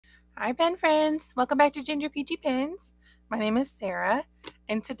Hi pen friends, welcome back to Ginger Peachy Pens. My name is Sarah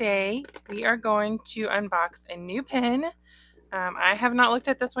and today we are going to unbox a new pen. I have not looked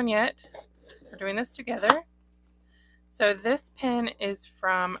at this one yet. We're doing this together. So this pen is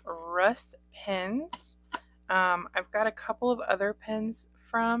from Russ Pens. I've got a couple of other pens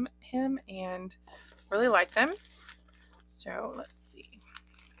from him and really like them. So let's see.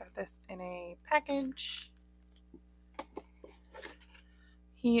 It's got this in a package.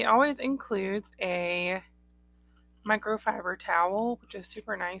 He always includes a microfiber towel, which is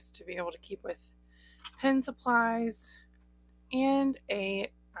super nice to be able to keep with pen supplies, and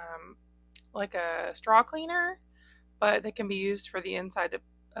a like a straw cleaner, but that can be used for the inside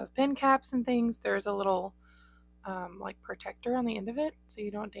of pen caps and things. There's a little like protector on the end of it so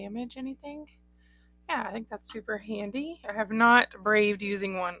you don't damage anything. Yeah, I think that's super handy. I have not braved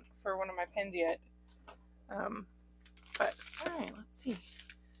using one for one of my pens yet. But all right, let's see.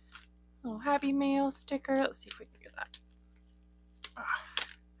 Little Happy Mail sticker. Let's see if we can get that. Oh,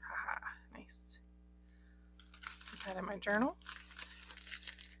 nice. Put that in my journal.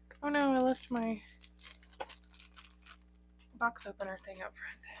 Oh no, I left my box opener thing up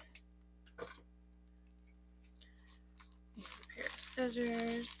front. Need a pair of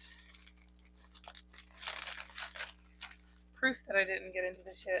scissors. Proof that I didn't get into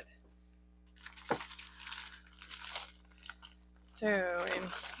this yet. So in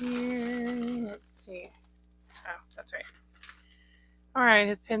here, let's see. Oh, that's right. All right,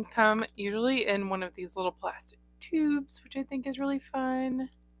 his pens come usually in one of these little plastic tubes, which I think is really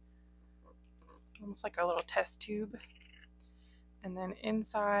fun. Almost like a little test tube. And then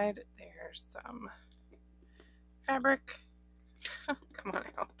inside there's some fabric. Come on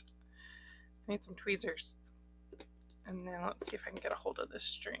out. I need some tweezers. And then let's see if I can get a hold of this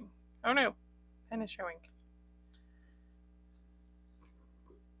string. Oh no, pen is showing.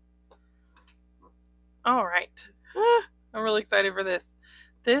 All right, I'm really excited for this.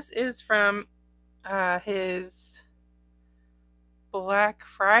 This is from his Black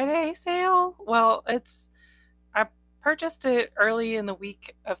Friday sale. Well, I purchased it early in the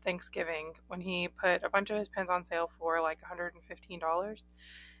week of Thanksgiving when he put a bunch of his pens on sale for like $115.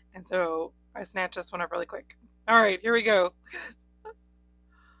 And so I snatched this one up really quick. All right, here we go.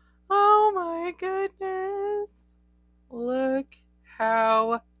 Oh my goodness. Look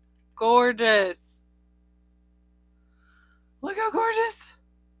how gorgeous. Look how gorgeous.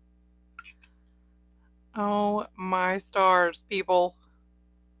 Oh my stars, people.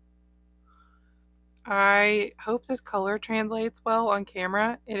 I hope this color translates well on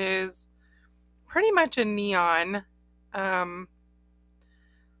camera. It is pretty much a neon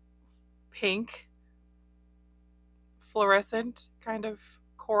pink, fluorescent, kind of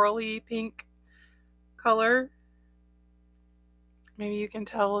corally pink color. Maybe you can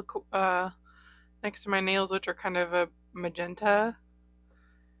tell next to my nails, which are kind of a magenta.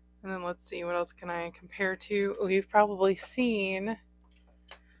 And then let's see, what else can I compare to? Oh, you've probably seen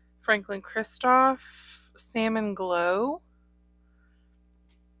Franklin Christoph Salmon Glow.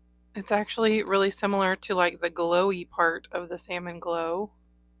 It's actually really similar to like the glowy part of the Salmon Glow.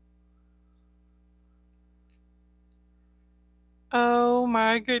 Oh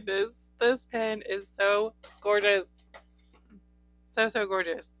my goodness, this pen is so gorgeous. So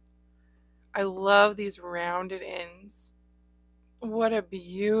gorgeous. I love these rounded ends. What a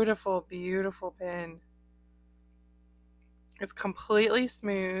beautiful, beautiful pen. It's completely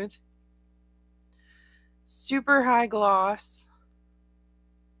smooth. Super high gloss.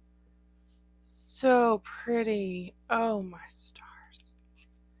 So pretty. Oh my stars.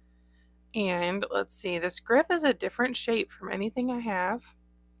 And let's see, this grip is a different shape from anything I have.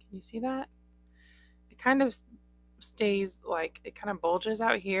 Can you see that? It kind of stays like, it kind of bulges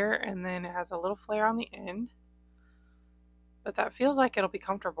out here and then it has a little flare on the end. But that feels like it'll be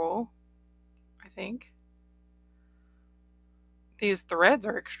comfortable, I think. These threads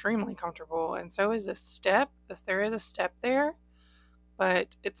are extremely comfortable, and so is this step. There is a step there,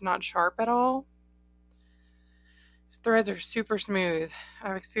 but it's not sharp at all. These threads are super smooth.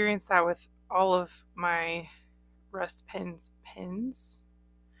 I've experienced that with all of my Russ pens.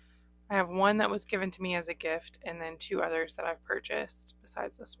 I have one that was given to me as a gift, and then two others that I've purchased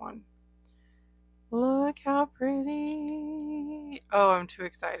besides this one. Look how pretty. Oh, I'm too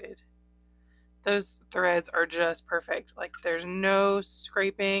excited. Those threads are just perfect. Like there's no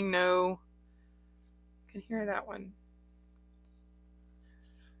scraping, no. You can hear that one.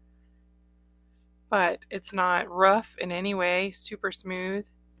 But it's not rough in any way, super smooth.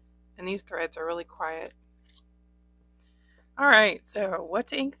 And these threads are really quiet. All right, so what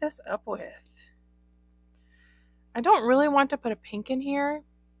to ink this up with? I don't really want to put a pink in here.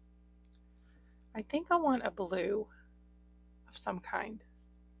 I think I want a blue of some kind.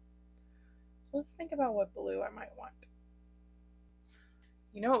 So let's think about what blue I might want.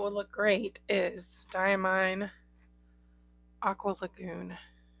 You know what would look great is Diamine Aqua Lagoon.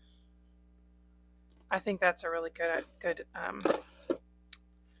 I think that's a really good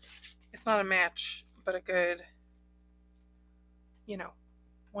it's not a match, but a good, you know,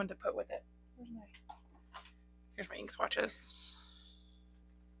 one to put with it. Here's my ink swatches.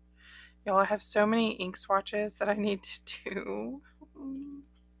 Y'all, I have so many ink swatches that I need to do.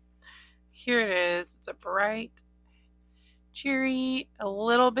 Here it is. It's a bright, cheery, a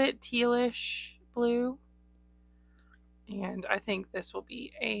little bit tealish blue. And I think this will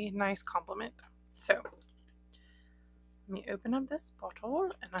be a nice complement. So, let me open up this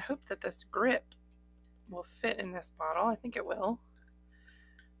bottle, and I hope that this grip will fit in this bottle. I think it will.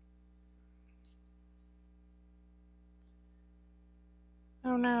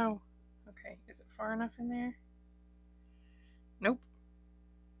 Oh no. Okay, is it far enough in there? Nope.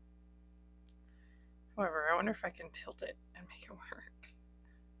 However, I wonder if I can tilt it and make it work.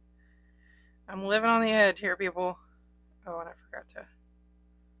 I'm living on the edge here, people. Oh, and I forgot to.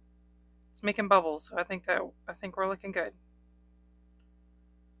 It's making bubbles, so I think we're looking good.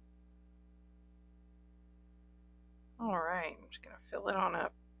 All right, I'm just gonna fill it on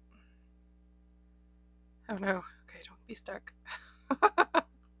up. Oh no. Okay, don't be stuck.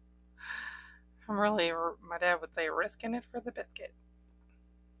 I'm really, my dad would say, risking it for the biscuit.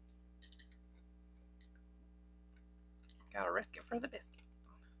 Gotta risk it for the biscuit.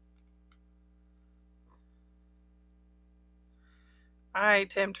 I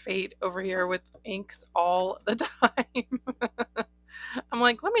tempt fate over here with inks all the time. I'm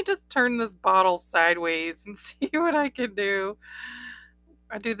like, let me just turn this bottle sideways and see what I can do.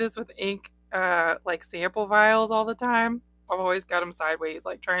 I do this with ink, like sample vials all the time. I've always got them sideways,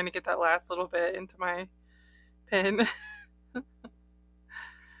 like trying to get that last little bit into my pen.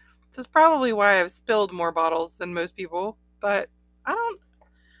 This is probably why I've spilled more bottles than most people, but I don't.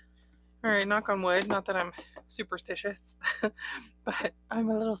 Alright, knock on wood. Not that I'm superstitious, but I'm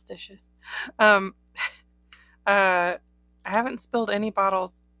a little stitious. I haven't spilled any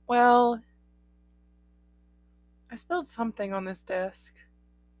bottles. Well, I spilled something on this desk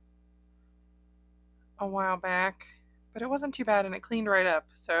a while back, but it wasn't too bad and it cleaned right up.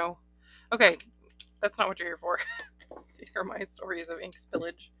 So, okay, that's not what you're here for. To hear my stories of ink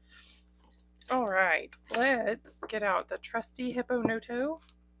spillage. All right, let's get out the trusty Hippo Noto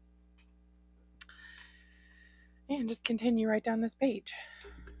and just continue right down this page.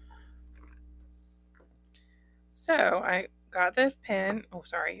 So I got this pen. Oh,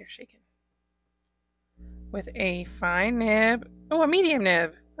 sorry, you're shaking. With a fine nib. Oh, a medium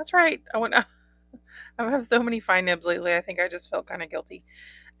nib. That's right. I have so many fine nibs lately. I think I just felt kind of guilty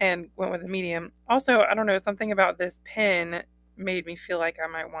and went with a medium. Also, I don't know, something about this pen made me feel like I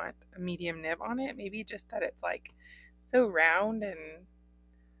might want a medium nib on it. Maybe just that it's like so round and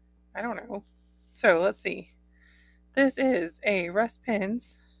I don't know. So let's see. This is a Russ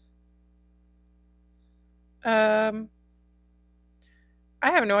Pens. I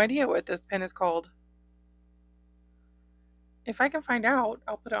have no idea what this pen is called. If I can find out,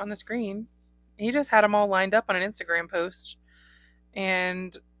 I'll put it on the screen. He just had them all lined up on an Instagram post.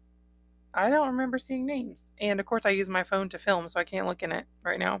 And I don't remember seeing names. And of course I use my phone to film, so I can't look in it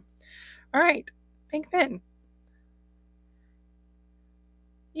right now. All right, pink pen.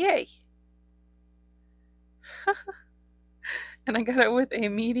 Yay. And I got it with a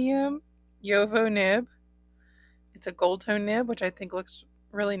medium Yovo nib. It's a gold tone nib, which I think looks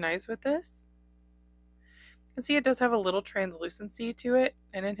really nice with this. You can see it does have a little translucency to it,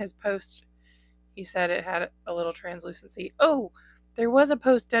 and in his post he said it had a little translucency. Oh, there was a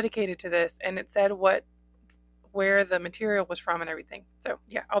post dedicated to this, and it said where the material was from and everything. So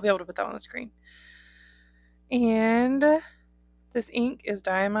yeah, I'll be able to put that on the screen. And this ink is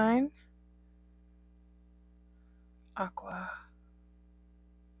Diamine Aqua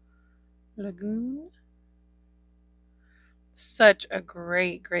Lagoon. Such a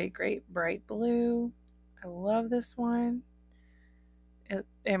great bright blue. I love this one.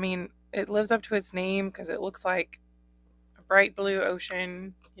 It lives up to its name because it looks like a bright blue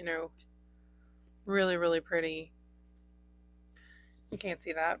ocean, you know, really pretty. You can't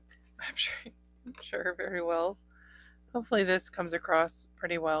see that, I'm sure very well. Hopefully this comes across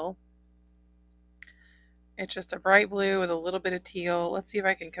pretty well. It's just a bright blue with a little bit of teal. Let's see if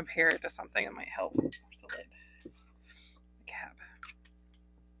I can compare it to something that might help. Where's the lid? The cap.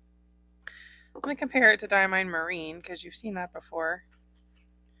 I'm going to compare it to Diamine Marine because you've seen that before.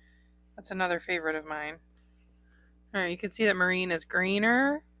 That's another favorite of mine. Alright, you can see that Marine is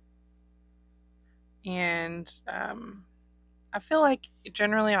greener. And I feel like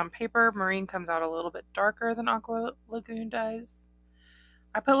generally on paper, Marine comes out a little bit darker than Aqua Lagoon does.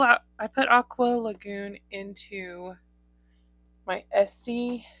 I put Aqua Lagoon into my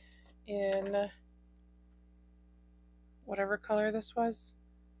Esty in whatever color this was.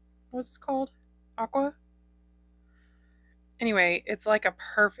 What was this called? Aqua? Anyway, it's like a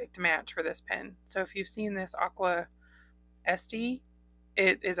perfect match for this pen. So if you've seen this Aqua Esty,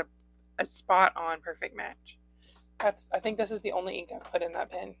 it is a spot on perfect match. I think this is the only ink I've put in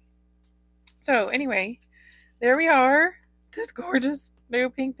that pen. So anyway, there we are. This gorgeous new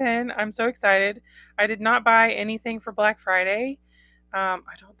pink pen. I'm so excited. I did not buy anything for Black Friday. I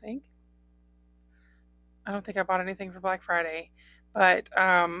don't think I bought anything for Black Friday, but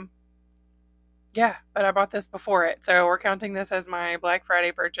yeah, but I bought this before it. So we're counting this as my Black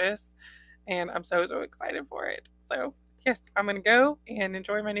Friday purchase, and I'm so excited for it. So yes, I'm going to go and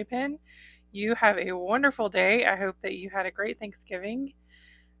enjoy my new pen. You have a wonderful day. I hope that you had a great Thanksgiving.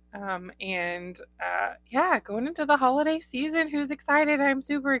 Yeah, going into the holiday season, who's excited? I'm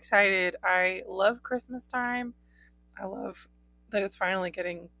super excited. I love Christmas time. I love that it's finally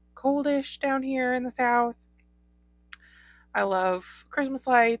getting coldish down here in the South. I love Christmas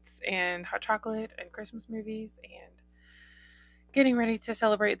lights and hot chocolate and Christmas movies and getting ready to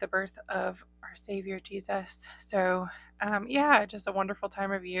celebrate the birth of our Savior Jesus. So, yeah, just a wonderful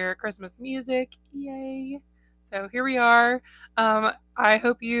time of year. Christmas music, yay! So here we are. I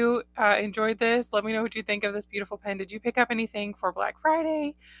hope you enjoyed this. Let me know what you think of this beautiful pen. Did you pick up anything for Black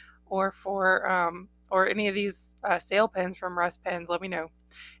Friday, or for or any of these sale pens from Russ Pens? Let me know.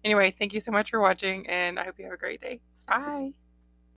 Anyway, thank you so much for watching, and I hope you have a great day. Bye.